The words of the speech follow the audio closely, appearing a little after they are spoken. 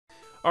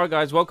Alright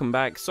guys, welcome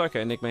back. Psycho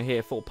Enigma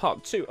here for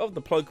part 2 of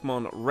the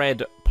Pokemon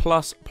Red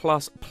Plus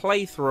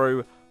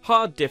playthrough,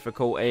 hard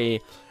difficulty.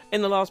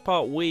 In the last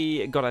part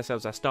we got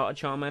ourselves our starter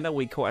Charmander,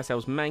 we caught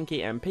ourselves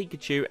Mankey and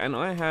Pikachu, and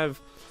I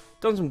have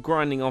done some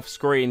grinding off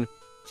screen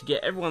to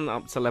get everyone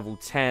up to level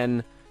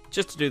 10,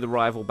 just to do the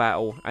rival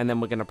battle, and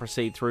then we're going to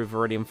proceed through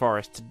Viridian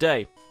Forest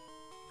today.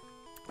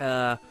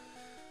 Yeah,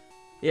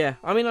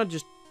 I mean I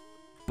just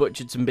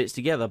butchered some bits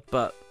together,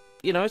 but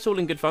you know, it's all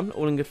in good fun,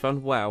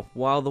 Wow.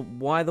 Why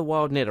the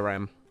wild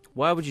Nidoram?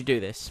 Why would you do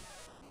this?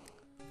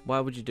 Why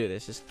would you do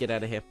this? Just get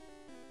out of here.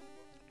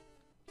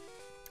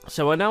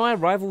 So I know our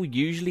rival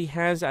usually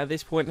has, at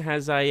this point,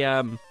 has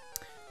a,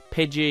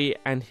 Pidgey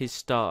and his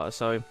starter,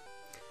 so...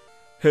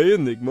 Hey,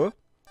 Enigma.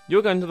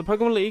 You're going to the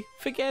Pokemon League?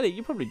 Forget it,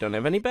 you probably don't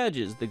have any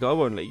badges. The guy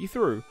won't let you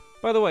through.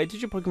 By the way,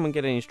 did your Pokemon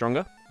get any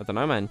stronger? I don't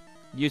know, man.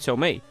 You tell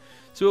me.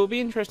 So it'll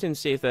be interesting to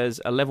see if there's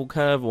a level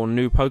curve or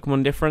new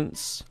Pokemon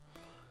difference.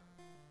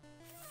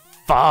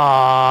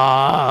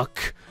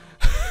 Fuck!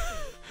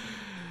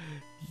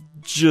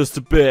 Just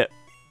a bit.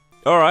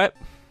 Alright.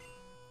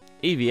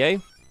 EVA.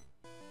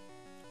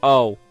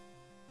 Oh.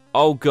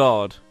 Oh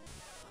god.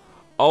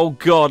 Oh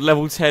god,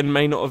 level 10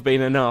 may not have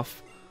been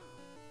enough.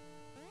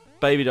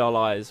 Baby doll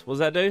eyes. What does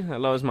that do? That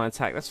lowers my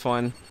attack. That's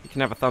fine. You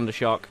can have a Thunder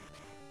Shock.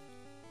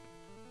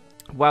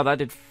 Wow, that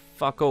did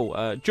fuck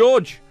all.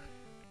 George!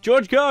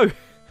 George, go!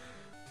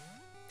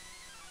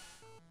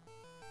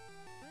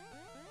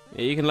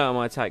 Yeah, you can lower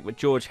my attack, but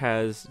George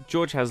has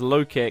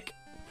low kick.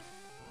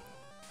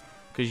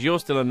 Because you're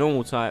still a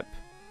normal type.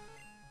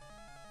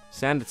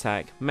 Sand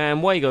attack.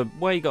 Man, why you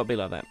gotta be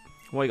like that?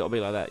 Why you gotta be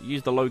like that?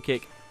 Use the low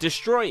kick.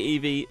 Destroy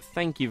Eevee.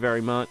 Thank you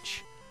very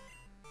much.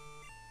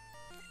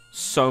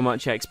 So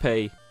much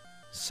XP.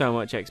 So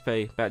much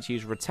XP. About to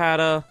use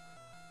Rattata.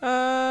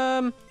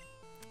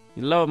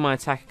 You lowered my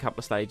attack a couple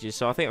of stages,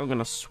 so I think I'm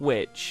gonna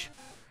switch.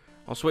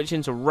 I'll switch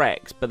into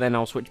Rex, but then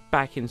I'll switch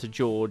back into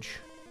George.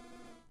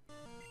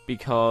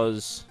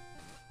 Because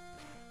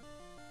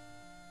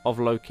of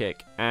low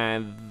kick,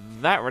 and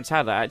that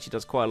Rattata actually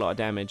does quite a lot of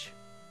damage.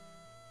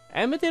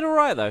 Emma did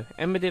alright though.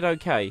 Emma did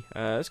okay.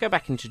 Let's go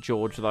back into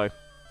George though.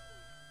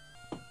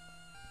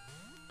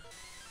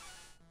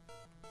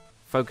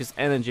 Focus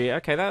energy.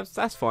 Okay,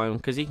 that's fine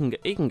because he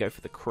can go for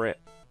the crit.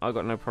 I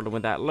got no problem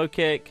with that. Low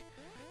kick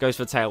goes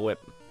for tail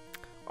whip.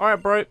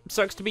 Alright, bro.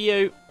 Sucks to be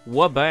you.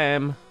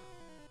 Wabam.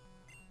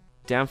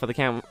 Down for the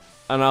count,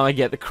 and I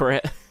get the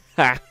crit.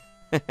 Ha.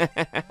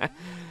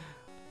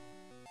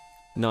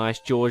 Nice,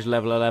 George,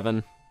 level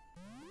 11.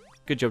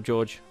 Good job,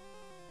 George.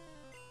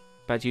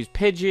 About to use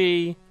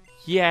Pidgey.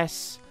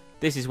 Yes.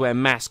 This is where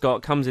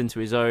Mascot comes into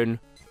his own.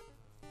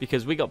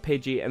 Because we got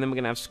Pidgey, and then we're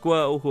going to have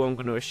Squirtle, who I'm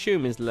going to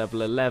assume is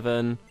level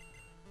 11.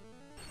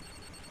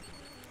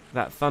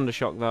 That Thunder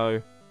Shock,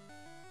 though.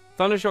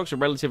 Thunder Shock's a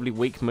relatively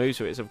weak move,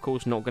 so it's, of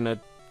course, not going to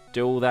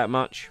do all that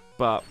much.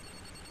 But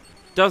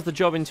does the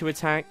job in 2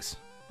 attacks,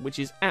 which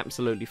is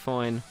absolutely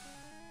fine.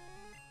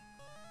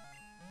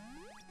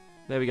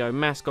 There we go,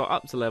 Mascot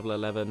up to level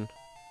 11.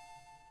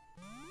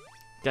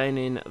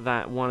 Gaining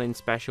that 1 in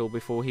special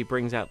before he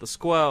brings out the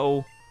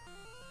Squirtle.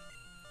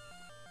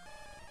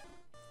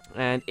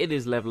 And it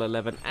is level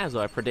 11, as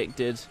I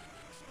predicted.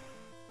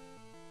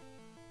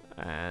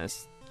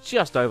 It's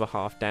just over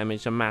half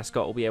damage, and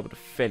Mascot will be able to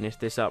finish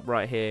this up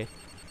right here.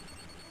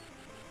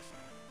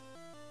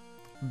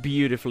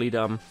 Beautifully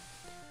done.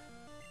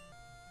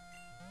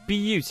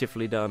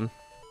 Beautifully done.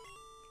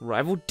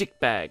 Rival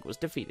Dickbag was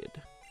defeated.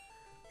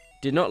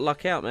 Did not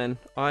luck out, man.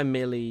 I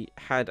merely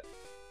had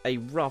a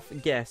rough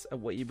guess at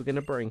what you were going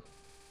to bring.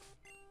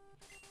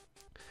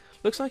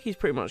 Looks like he's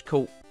pretty much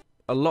caught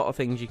a lot of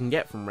things you can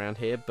get from around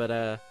here,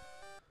 but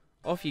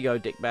off you go,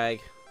 Dickbag.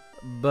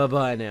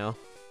 Bye-bye now.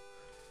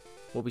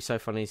 What'll be so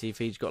funny is if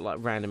he's got, like,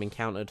 random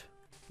encountered.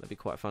 That'd be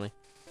quite funny.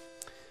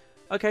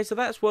 Okay, so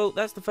that's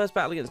the first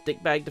battle against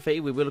Dickbag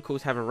defeated. We will, of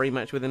course, have a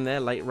rematch with him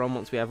there later on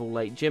once we have all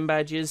 8 gym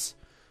badges.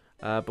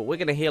 But we're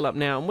going to heal up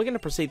now, and we're going to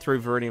proceed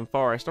through Viridian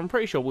Forest. I'm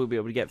pretty sure we'll be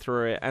able to get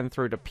through it and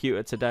through the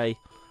Pewter today.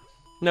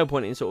 No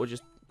point in sort of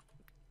just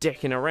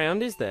dicking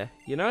around, is there?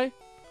 You know?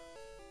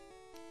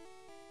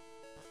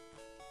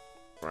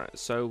 Right,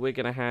 so we're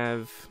going to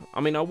have... I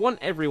mean, I want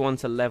everyone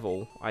to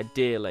level,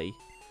 ideally.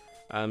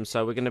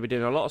 So we're going to be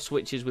doing a lot of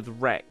switches with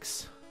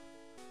Rex.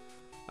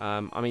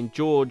 I mean,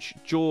 George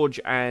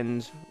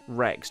and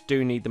Rex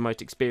do need the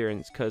most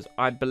experience, because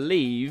I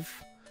believe...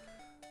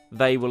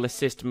 they will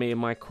assist me in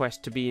my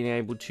quest to being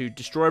able to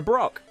destroy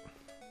Brock.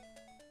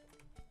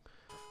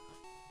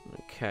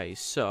 Okay,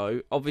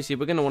 so obviously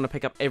we're going to want to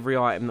pick up every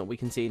item that we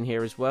can see in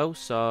here as well.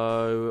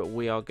 So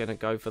we are going to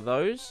go for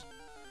those.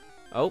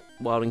 Oh,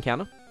 wild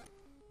encounter.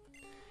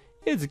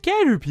 It's a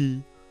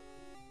Caterpie.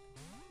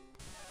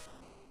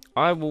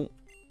 I will...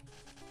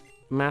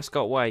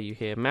 Mascot, why are you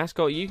here?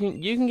 Mascot, you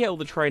can get all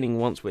the training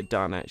once we're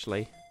done,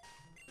 actually.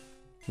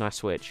 Nice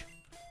switch.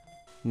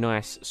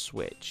 Nice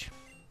switch.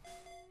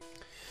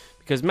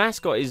 Because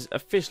Mascot is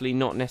officially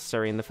not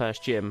necessary in the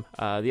first gym.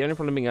 The only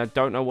problem being I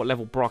don't know what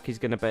level Brock is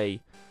going to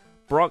be.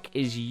 Brock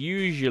is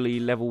usually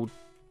level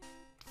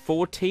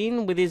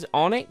 14 with his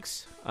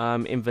Onyx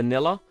in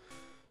Vanilla.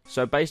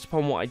 So based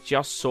upon what I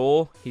just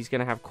saw, he's going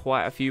to have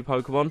quite a few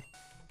Pokemon.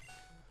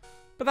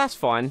 But that's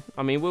fine.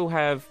 I mean, we'll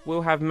have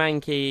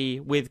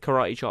Mankey with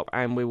Karate Chop,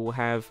 and we will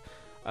have...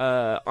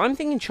 I'm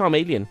thinking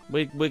Charmeleon.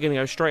 We're going to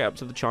go straight up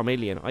to the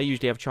Charmeleon. I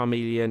usually have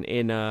Charmeleon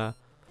in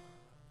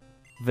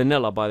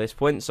Vanilla by this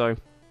point, so...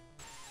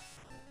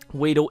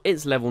 Weedle,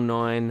 it's level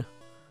 9.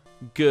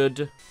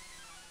 Good.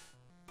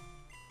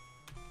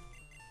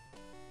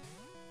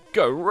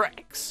 Go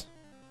Rex!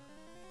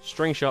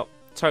 String Shot,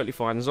 totally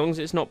fine, as long as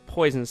it's not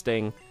Poison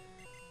Sting.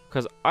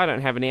 Because I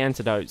don't have any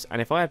antidotes,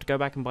 and if I have to go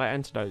back and buy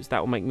antidotes,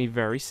 that will make me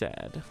very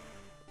sad.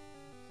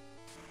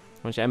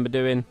 What's Ember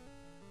doing?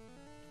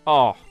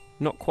 Oh,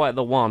 not quite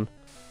the one.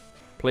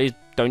 Please,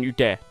 don't you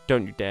dare.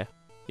 Don't you dare.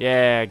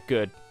 Yeah,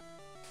 good.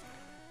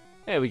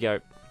 There we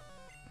go.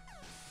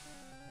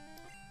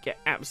 Get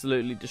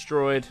absolutely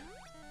destroyed.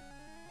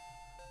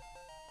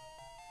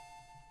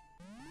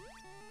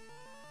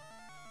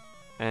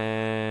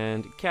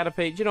 And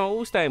Caterpie, you know,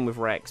 we'll stay in with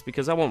Rex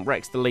because I want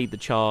Rex to lead the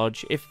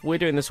charge. If we're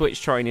doing the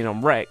switch training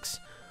on Rex,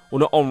 well,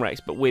 not on Rex,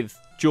 but with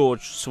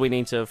George, so we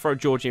need to throw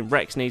George in.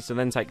 Rex needs to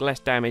then take less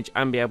damage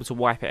and be able to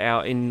wipe it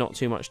out in not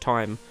too much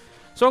time.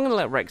 So I'm going to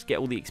let Rex get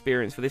all the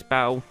experience for this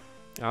battle.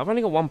 I've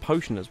only got one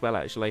potion as well,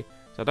 actually,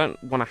 so I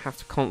don't want to have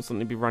to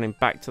constantly be running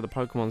back to the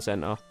Pokemon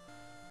Center.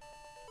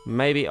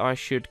 Maybe I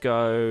should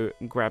go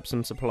grab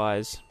some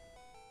supplies.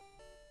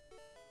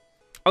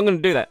 I'm going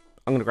to do that.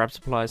 I'm going to grab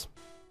supplies.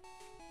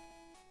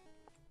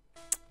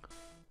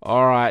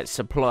 Alright,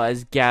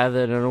 supplies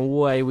gathered and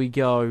away we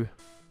go.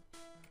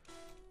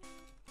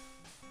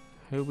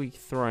 Who are we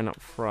throwing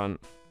up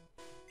front?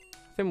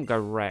 I think we'll go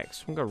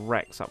Rex. We'll go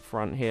Rex up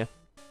front here.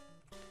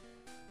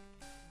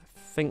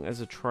 I think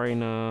there's a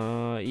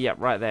trainer. Yep,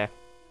 right there.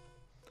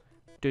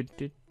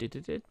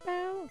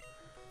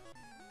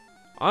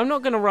 I'm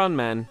not going to run,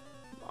 man.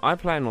 I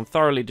plan on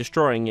thoroughly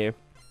destroying you.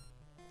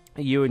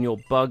 You and your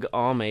bug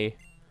army.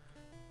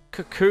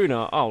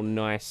 Kakuna. Oh,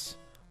 nice.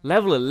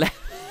 Level 11.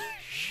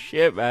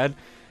 Shit, man.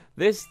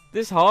 This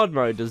hard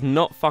mode does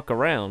not fuck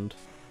around.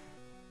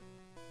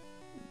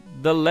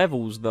 The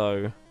levels,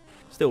 though.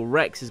 Still,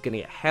 Rex is going to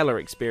get hella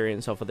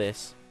experience off of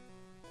this.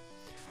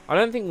 I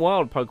don't think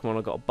wild Pokemon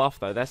have got a buff,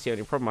 though. That's the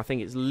only problem. I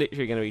think it's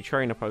literally going to be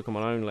trainer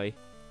Pokemon only.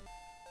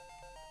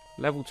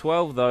 Level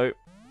 12, though.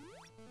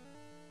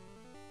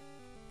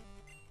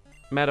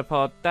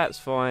 Metapod, that's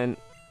fine.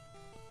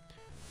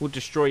 We'll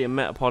destroy your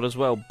Metapod as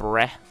well,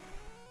 breh.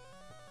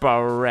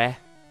 Breh.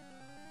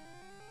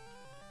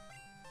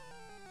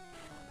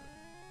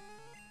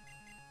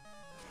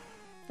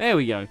 There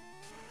we go.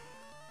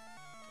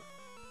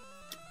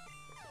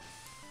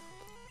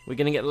 We're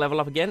going to get the level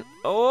up again.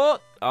 Oh,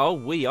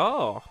 we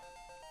are.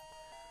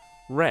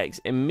 Rex,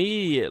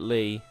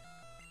 immediately.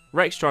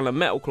 Rex trying to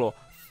Metal Claw.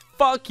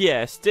 Fuck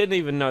yes. Didn't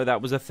even know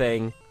that was a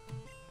thing.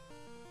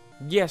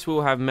 Yes,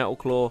 we'll have Metal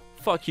Claw.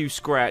 Fuck you,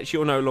 Scratch.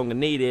 You're no longer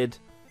needed.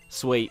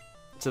 Sweet.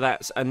 So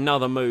that's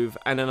another move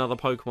and another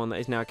Pokemon that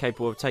is now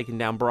capable of taking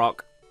down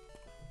Brock.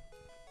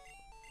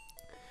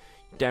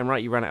 Damn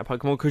right you ran out of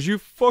Pokemon because you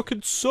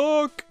fucking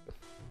suck.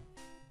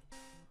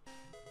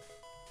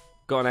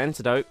 Got an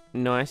antidote.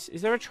 Nice.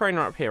 Is there a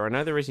trainer up here? I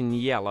know there is in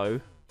yellow.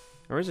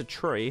 There is a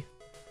tree.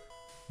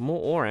 More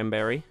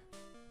Oranberry.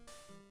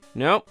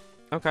 Nope.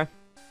 Okay. I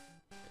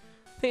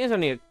think there's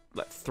only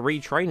like 3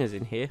 trainers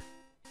in here.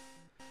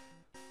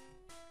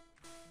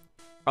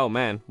 Oh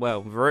man.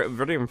 Well,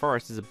 Viridian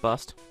Forest is a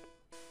bust.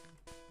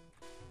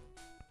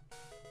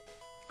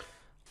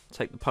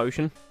 Take the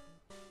potion.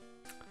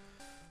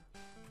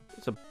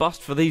 It's a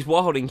bust for these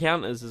wild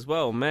encounters as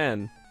well,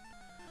 man.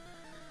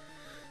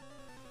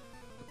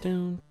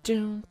 Down,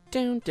 down,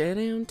 down,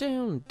 down, down,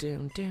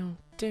 down, down,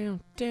 down,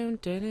 down,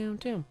 down,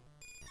 down.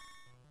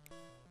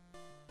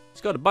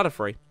 It's got a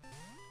Butterfree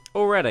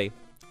already.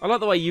 I like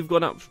the way you've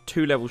gone up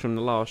 2 levels from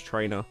the last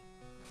trainer.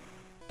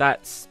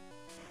 It's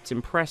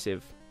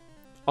impressive.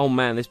 Oh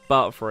man, this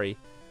Butterfree.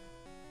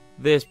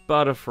 This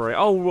Butterfree.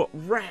 Oh,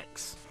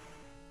 Rex.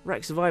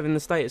 Rex surviving the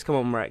status. Come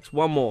on, Rex.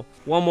 One more.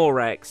 One more,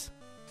 Rex.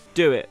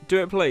 Do it.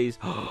 Do it, please.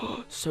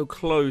 So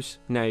close.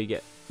 Now you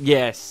get...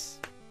 Yes.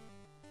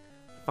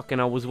 Fucking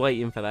I was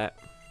waiting for that.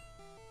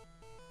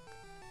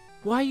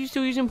 Why are you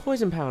still using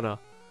poison powder?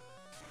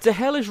 The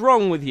hell is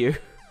wrong with you?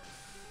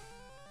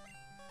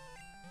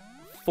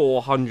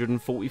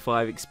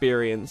 445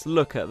 experience.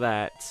 Look at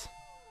that.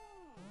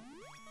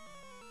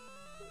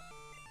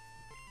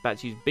 About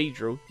to use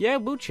Beedrill. Yeah,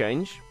 we'll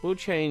change. We'll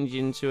change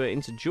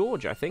into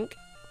George, I think.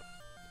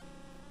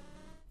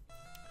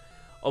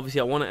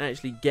 Obviously, I want to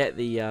actually get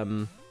the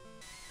I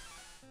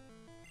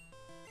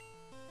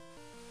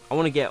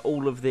want to get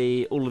all of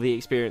the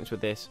experience with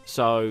this.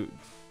 So,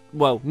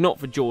 well, not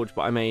for George,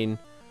 but I mean,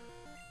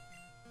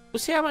 we'll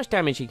see how much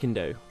damage he can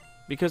do.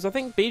 Because I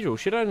think Beedrill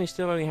should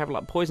still only have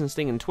like Poison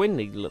Sting and Twin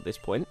Needle at this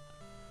point.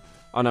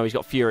 Oh no, he's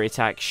got Fury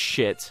Attack.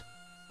 Shit.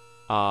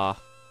 2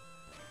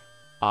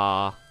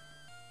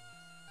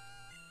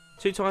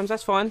 times,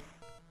 that's fine.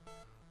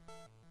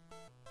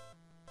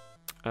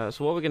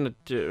 So what we're going to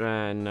do...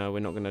 no, we're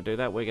not going to do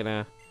that. We're going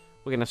to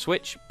We're going to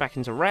switch back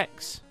into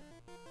Rex.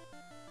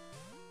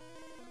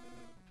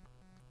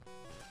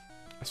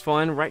 That's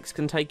fine. Rex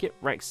can take it.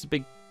 Rex is a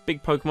big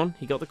Pokemon.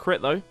 He got the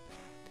crit, though.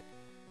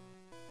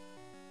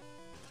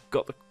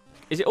 Got the...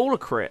 Is it all a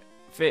crit?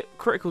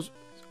 Critical's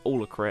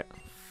all a crit.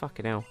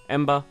 Fucking hell.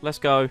 Ember, let's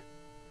go.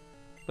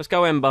 Let's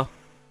go, Ember.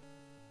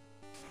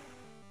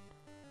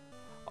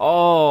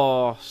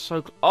 Oh,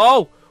 so...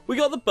 Oh! We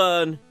got the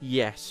burn.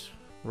 Yes.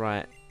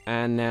 Right.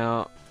 And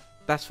now...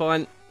 That's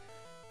fine.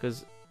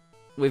 Because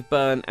with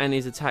burn and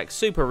his attack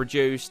super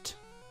reduced...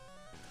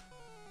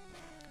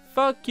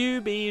 Fuck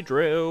you,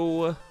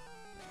 Beedrill.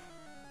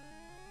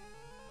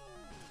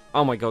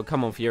 Oh my god,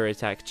 come on, Fury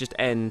Attack. Just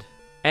end.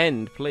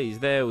 End, please.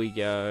 There we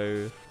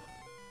go.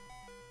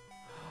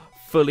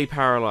 Fully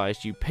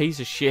paralyzed, you piece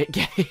of shit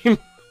game.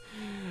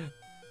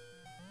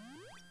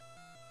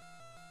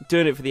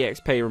 Doing it for the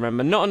XP,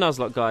 remember. Not a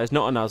Nuzlocke, guys.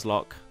 Not a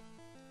Nuzlocke.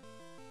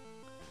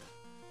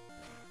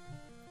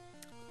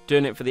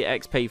 Doing it for the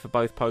XP for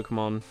both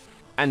Pokemon.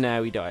 And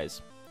now he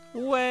dies.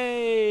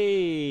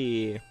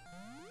 Way.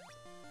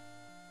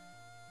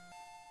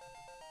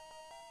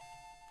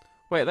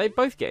 Wait, are they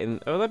both getting...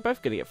 Are they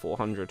both going to get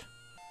 400?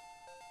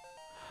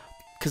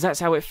 Because that's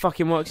how it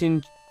fucking works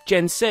in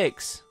Gen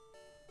 6.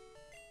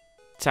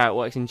 That's how it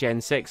works in Gen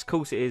 6. Of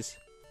course it is.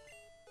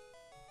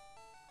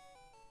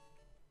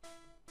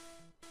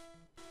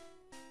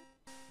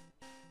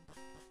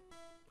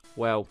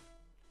 Well,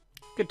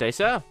 good day,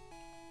 sir.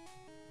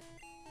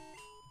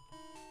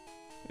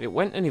 It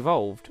went and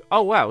evolved.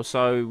 Oh, wow.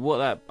 So, what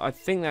that... I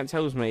think that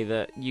tells me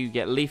that you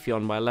get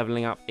Leafeon by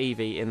leveling up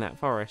Eevee in that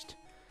forest.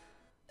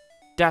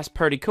 That's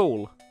pretty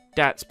cool.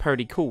 That's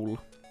pretty cool.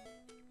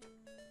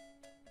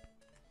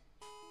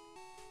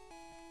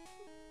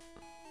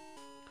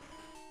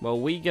 Well,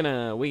 we're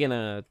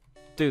gonna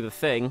do the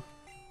thing.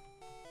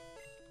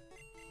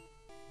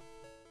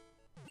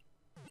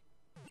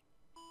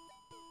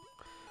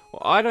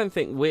 Well, I don't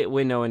think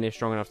we're nowhere near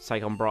strong enough to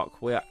take on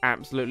Brock. We're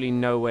absolutely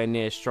nowhere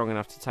near strong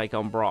enough to take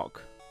on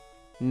Brock.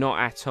 Not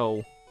at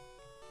all.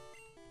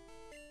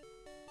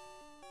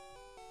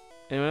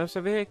 Anyone else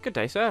over here? Good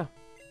day, sir.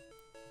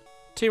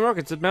 Team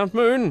Rockets at Mount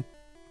Moon.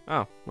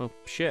 Oh, well,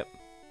 shit.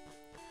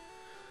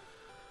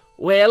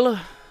 Well,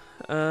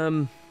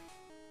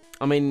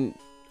 I mean,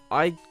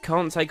 I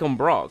can't take on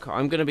Brock.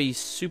 I'm going to be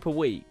super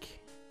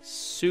weak.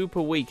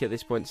 Super weak at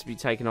this point to be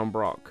taking on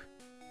Brock.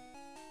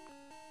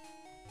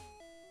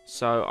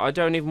 So, I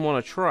don't even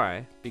want to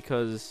try,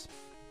 because...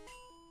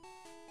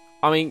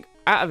 I mean,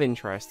 out of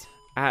interest,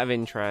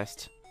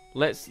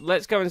 let's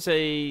go and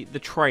see the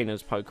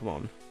trainer's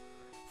Pokemon.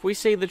 If we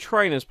see the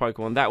trainer's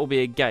Pokemon, that will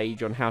be a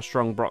gauge on how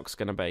strong Brock's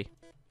going to be.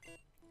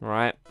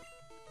 Right?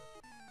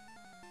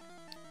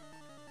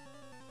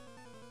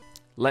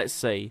 Let's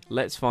see.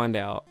 Let's find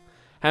out.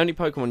 How many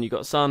Pokemon you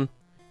got, son?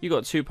 You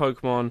got 2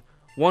 Pokemon.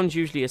 One's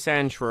usually a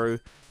Sandshrew.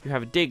 You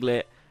have a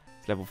Diglett.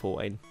 It's level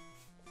 14.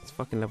 It's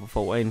fucking level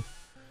 14.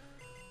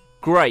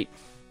 Great.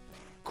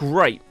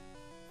 Great.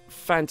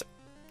 It's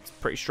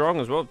pretty strong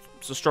as well.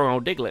 It's a strong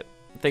old Diglett.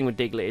 The thing with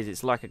Diglett is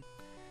it's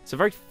a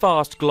very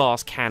fast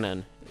glass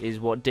cannon. Is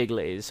what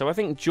Diglett is. So I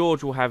think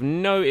George will have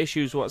no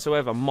issues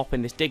whatsoever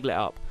mopping this Diglett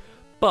up.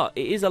 But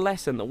it is a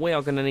lesson that we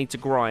are going to need to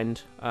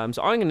grind. So I'm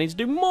going to need to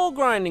do more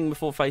grinding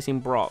before facing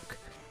Brock.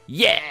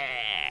 Yeah!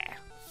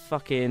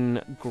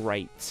 Fucking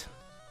great.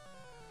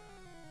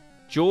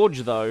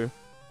 George, though,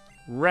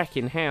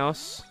 wrecking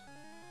house.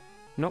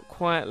 Not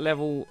quite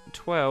level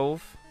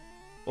 12.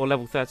 Or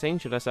level 13,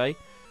 should I say.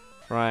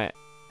 Right.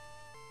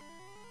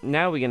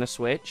 Now we're going to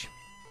switch.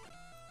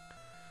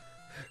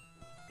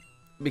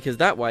 Because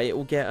that way it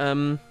will get,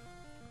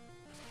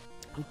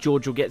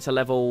 George will get to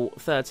level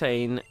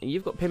 13.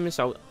 You've got Pin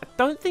Missile. I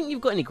don't think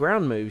you've got any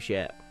ground moves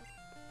yet.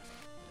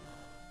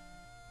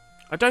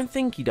 I don't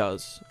think he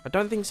does. I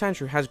don't think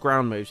Sandshrew has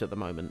ground moves at the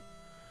moment.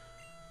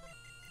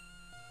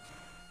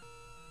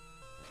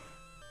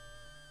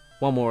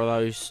 One more of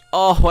those.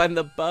 Oh, and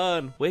the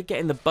burn. We're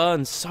getting the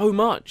burn so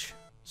much.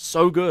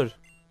 So good.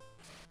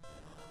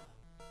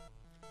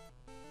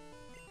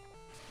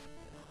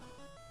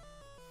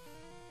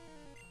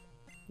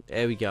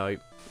 There we go.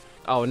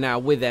 Oh, now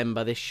with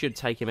Ember, this should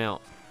take him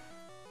out.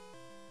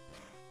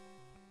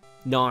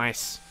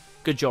 Nice.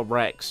 Good job,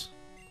 Rex.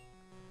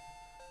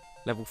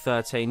 Level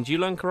 13. Do you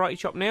learn Karate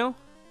Chop now?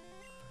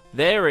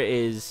 There it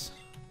is.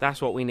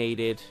 That's what we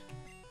needed.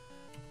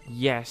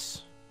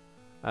 Yes.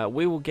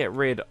 We will get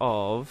rid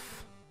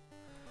of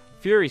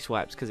Fury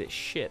Swaps because it's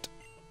shit.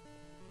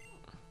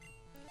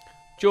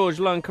 George,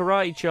 learn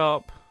Karate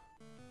Chop.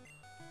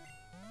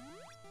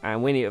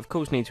 And we, of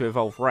course, need to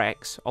evolve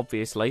Rex,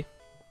 obviously.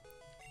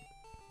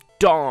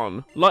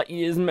 Darn! Light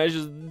years,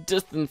 measures,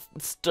 distance,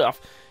 stuff.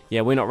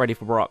 Yeah, we're not ready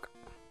for Brock.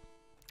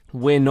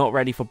 We're not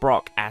ready for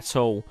Brock at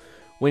all.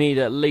 We need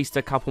at least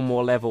a couple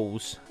more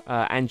levels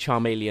and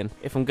Charmeleon,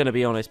 if I'm going to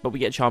be honest. But we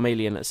get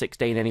Charmeleon at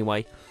 16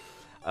 anyway.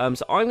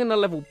 So I'm going to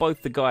level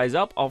both the guys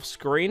up off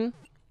screen.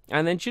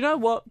 And then, do you know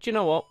what?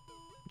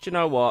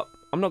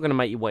 I'm not going to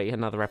make you wait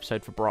another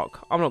episode for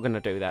Brock. I'm not going to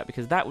do that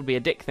because that would be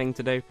a dick thing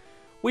to do.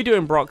 we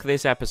doing Brock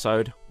this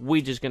episode.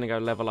 We just going to go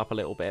level up a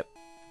little bit.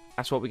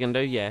 That's what we're going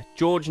to do, yeah.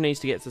 George needs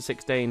to get to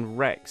 16.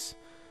 Rex.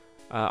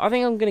 I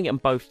think I'm going to get them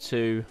both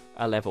to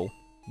a level.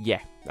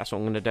 Yeah, that's what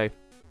I'm going to do.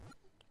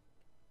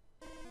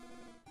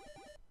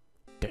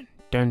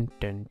 Dun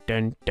dun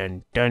dun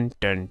dun dun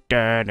dun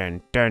dun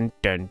dun dun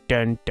dun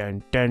dun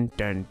dun dun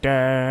dun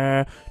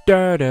da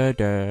da da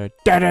da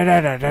da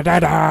da da da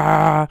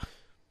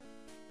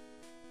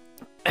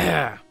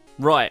da.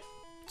 Right,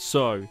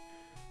 so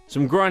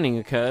some grinding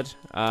occurred.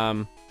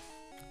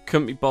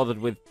 Couldn't be bothered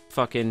with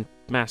fucking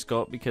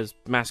Mascot because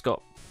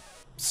Mascot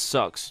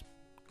sucks.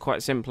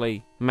 Quite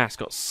simply,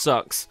 Mascot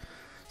sucks.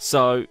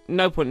 So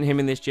no point in him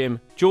in this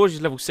gym. George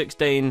is level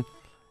 16.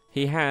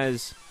 He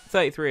has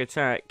 33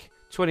 attack.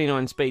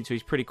 29 speed, so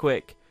he's pretty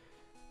quick.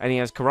 And he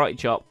has Karate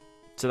Chop,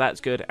 so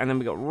that's good. And then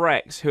we got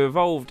Rex, who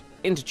evolved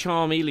into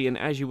Charmeleon,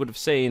 as you would have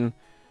seen.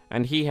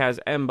 And he has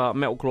Ember,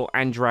 Metal Claw,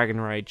 and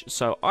Dragon Rage.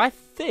 So I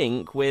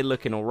think we're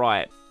looking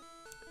alright.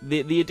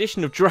 The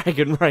addition of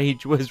Dragon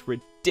Rage was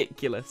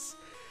ridiculous.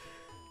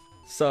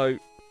 So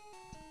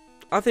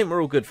I think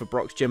we're all good for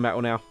Brock's gym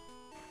battle now.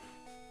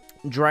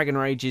 Dragon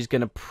Rage is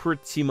going to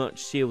pretty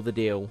much seal the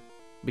deal.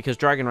 Because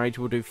Dragon Rage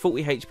will do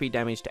 40 HP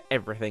damage to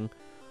everything.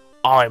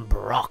 I'm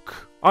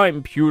Brock.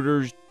 I'm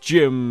Pewter's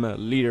gym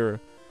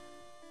leader.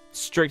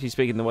 Strictly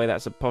speaking, the way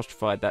that's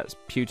apostrophied, that's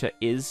Pewter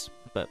is.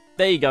 But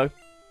there you go.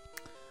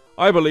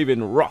 I believe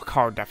in rock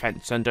hard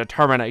defense and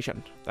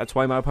determination. That's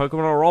why my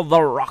Pokemon are all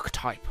the rock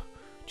type.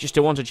 Do you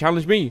still want to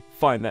challenge me?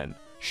 Fine then.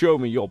 Show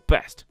me your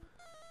best.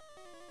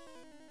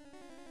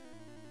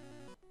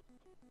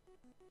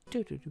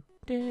 He's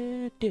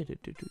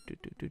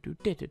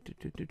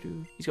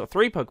got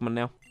 3 Pokemon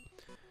now.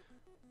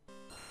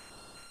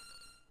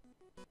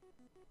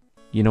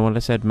 You know what I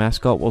said?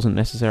 Mascot wasn't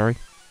necessary.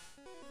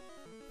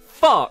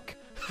 Fuck!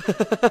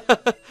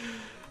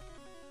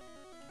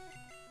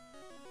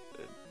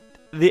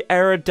 The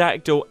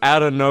Aerodactyl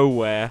out of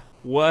nowhere.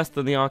 Worse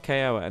than the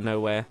RKO out of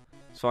nowhere.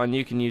 It's fine,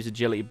 you can use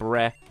Agility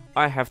Breath.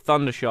 I have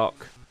Thundershock.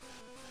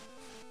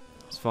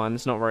 It's fine,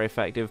 it's not very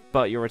effective,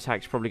 but your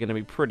attack's probably going to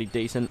be pretty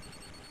decent.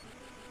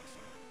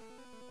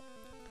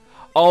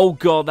 Oh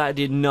god, that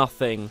did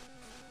nothing.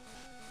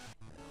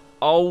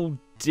 Oh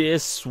dear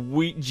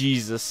sweet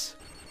Jesus.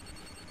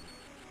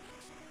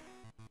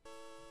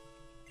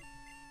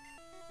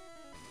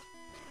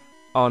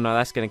 Oh no,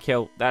 that's gonna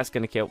kill. That's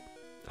gonna kill.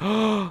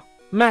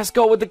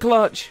 Mascot with the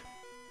clutch!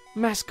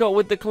 Mascot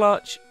with the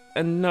clutch!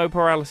 And no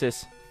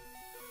paralysis.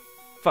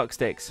 Fuck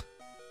sticks.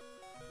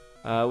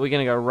 We're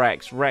gonna go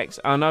Rex. Rex.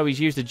 Oh no, he's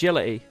used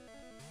agility.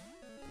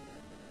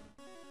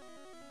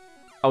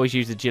 Oh, he's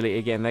used agility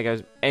again. There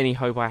goes any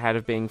hope I had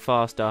of being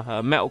faster.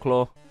 Metal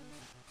Claw.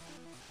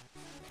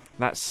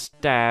 That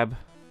stab.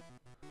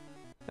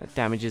 That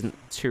damage isn't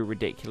too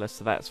ridiculous,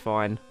 so that's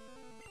fine.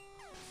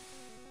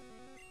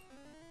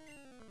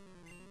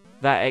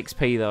 That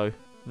XP though.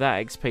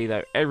 That XP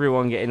though.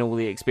 Everyone getting all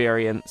the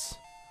experience.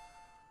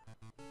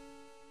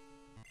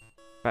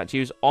 About to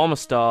use Armor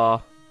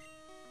Star.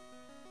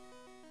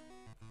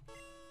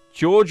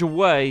 George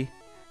away.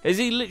 Has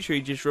he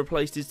literally just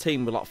replaced his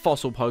team with like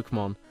fossil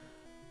Pokemon?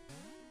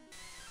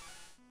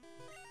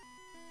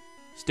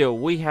 Still,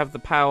 we have the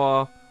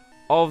power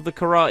of the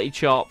Karate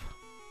Chop.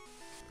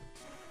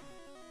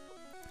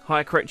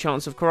 High crit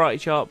chance of Karate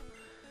Chop.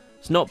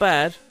 It's not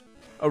bad.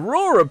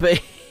 Aurora Beam.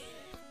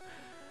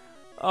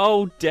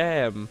 Oh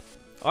damn!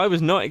 I was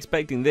not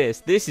expecting this.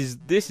 This is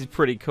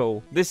pretty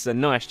cool. This is a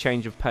nice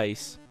change of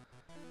pace.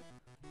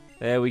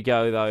 There we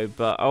go though.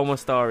 But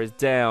Omastar is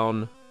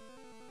down.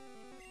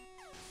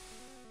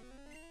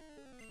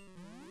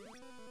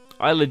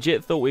 I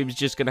legit thought we was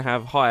just gonna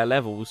have higher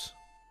levels,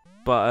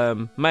 but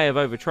may have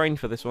overtrained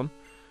for this one.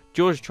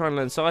 George trying to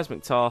learn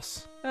Seismic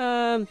Toss.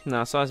 No,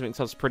 Seismic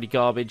Toss is pretty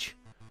garbage.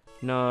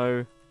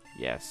 No.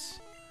 Yes.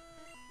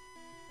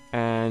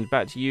 And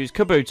back to use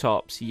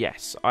Kabutops.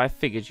 Yes, I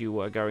figured you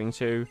were going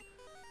to.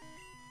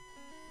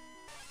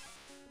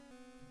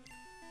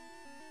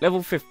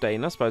 Level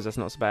 15. I suppose that's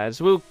not so bad.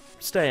 So we'll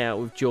stay out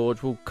with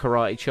George. We'll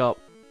Karate Chop.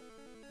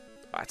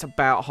 That's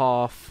about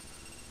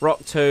half.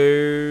 Rock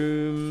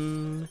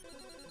Tomb.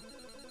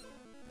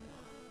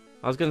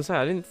 I was going to say,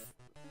 I didn't...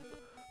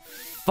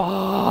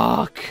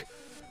 Fuck!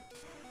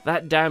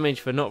 That damage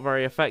for not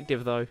very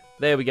effective, though.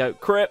 There we go.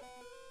 Crit.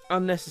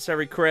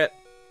 Unnecessary crit.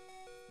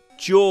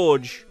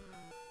 George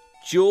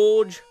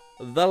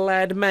the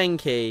lad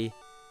Mankey.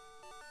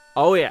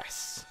 Oh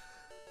yes.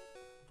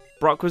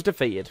 Brock was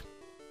defeated.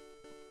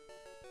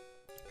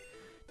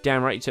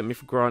 Damn right you took me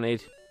for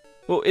granted.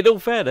 Well, in all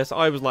fairness,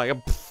 I was like,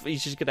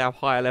 he's just gonna have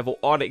higher level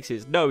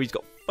Onyxes. No, he's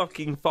got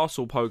fucking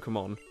fossil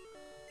Pokemon.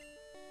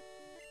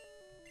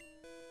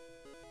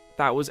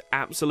 That was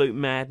absolute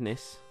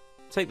madness.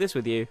 Take this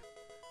with you.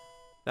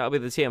 That'll be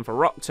the TM for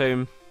Rock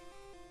Tomb.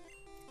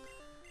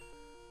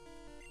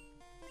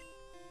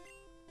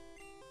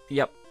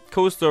 Yep.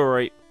 Cool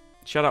story.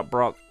 Shut up,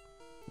 Brock.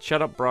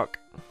 Shut up, Brock.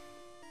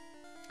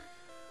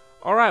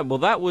 Alright, well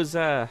that was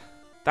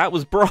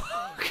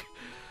Brock.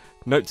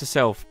 Note to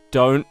self,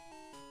 don't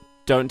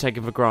take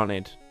him for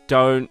granted.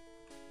 Don't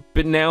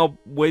But now,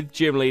 with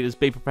gym leaders,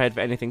 be prepared for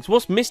anything. So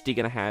what's Misty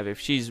going to have if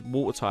she's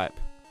water type?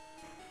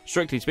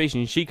 Strictly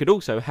speaking, she could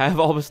also have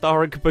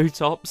Arbustar and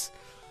Kabutops.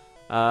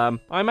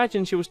 I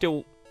imagine she will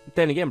still...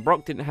 Then again,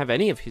 Brock didn't have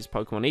any of his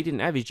Pokemon. He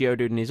didn't have his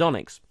Geodude and his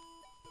Onix.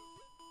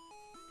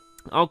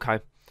 Okay.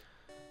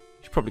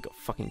 She's probably got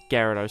fucking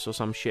Gyarados or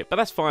some shit. But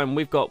that's fine.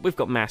 We've got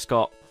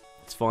Mascot.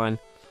 It's fine.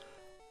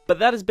 But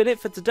that has been it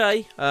for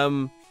today.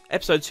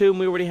 Episode 2, and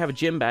we already have a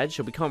gym badge,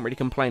 so we can't really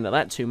complain of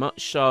that too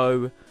much.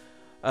 So...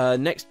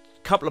 next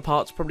couple of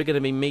parts probably going to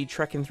be me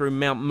trekking through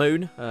Mount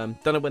Moon.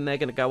 Don't know when they're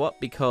going to go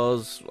up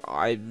because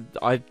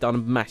I've done a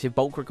massive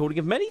bulk recording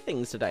of many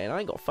things today and I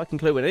ain't got a fucking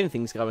clue when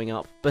anything's going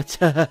up. But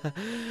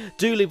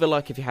do leave a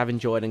like if you have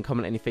enjoyed and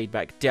comment any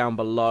feedback down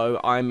below.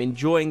 I'm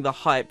enjoying the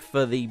hype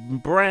for the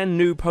brand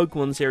new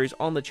Pokemon series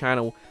on the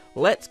channel.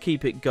 Let's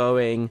keep it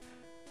going.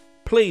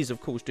 Please, of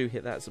course, do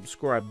hit that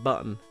subscribe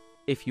button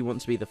if you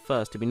want to be the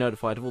first to be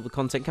notified of all the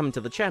content coming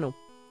to the channel.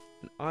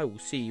 And I will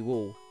see you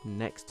all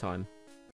next time.